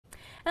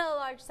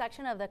large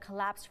section of the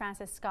collapsed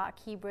Francis Scott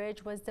Key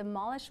Bridge was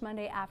demolished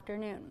Monday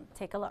afternoon.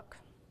 Take a look.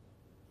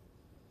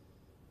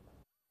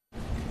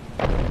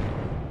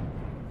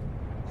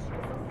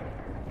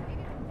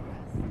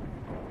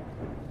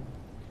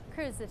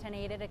 Crews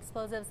detonated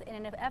explosives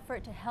in an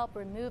effort to help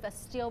remove a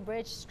steel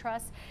bridge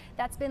truss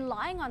that's been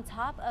lying on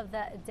top of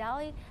the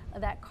Dali,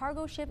 that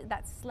cargo ship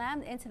that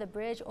slammed into the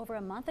bridge over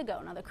a month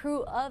ago. Now, the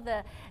crew of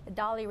the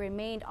Dali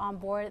remained on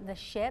board the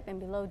ship and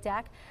below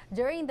deck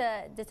during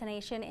the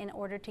detonation in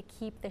order to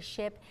keep the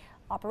ship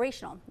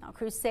operational. Now,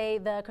 crews say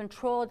the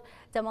controlled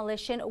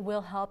demolition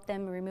will help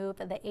them remove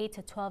the 8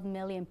 to 12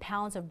 million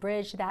pounds of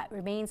bridge that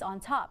remains on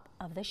top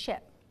of the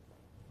ship.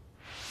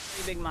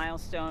 Very big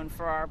milestone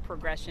for our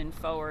progression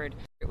forward.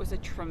 It was a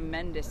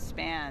tremendous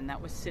span that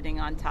was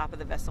sitting on top of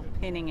the vessel,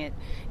 pinning it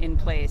in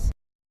place.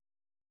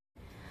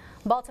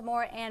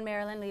 Baltimore and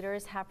Maryland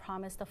leaders have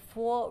promised the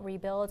full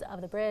rebuild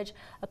of the bridge,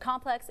 a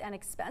complex and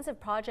expensive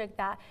project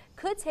that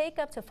could take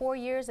up to 4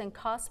 years and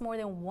cost more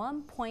than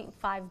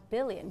 $1.5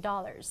 billion.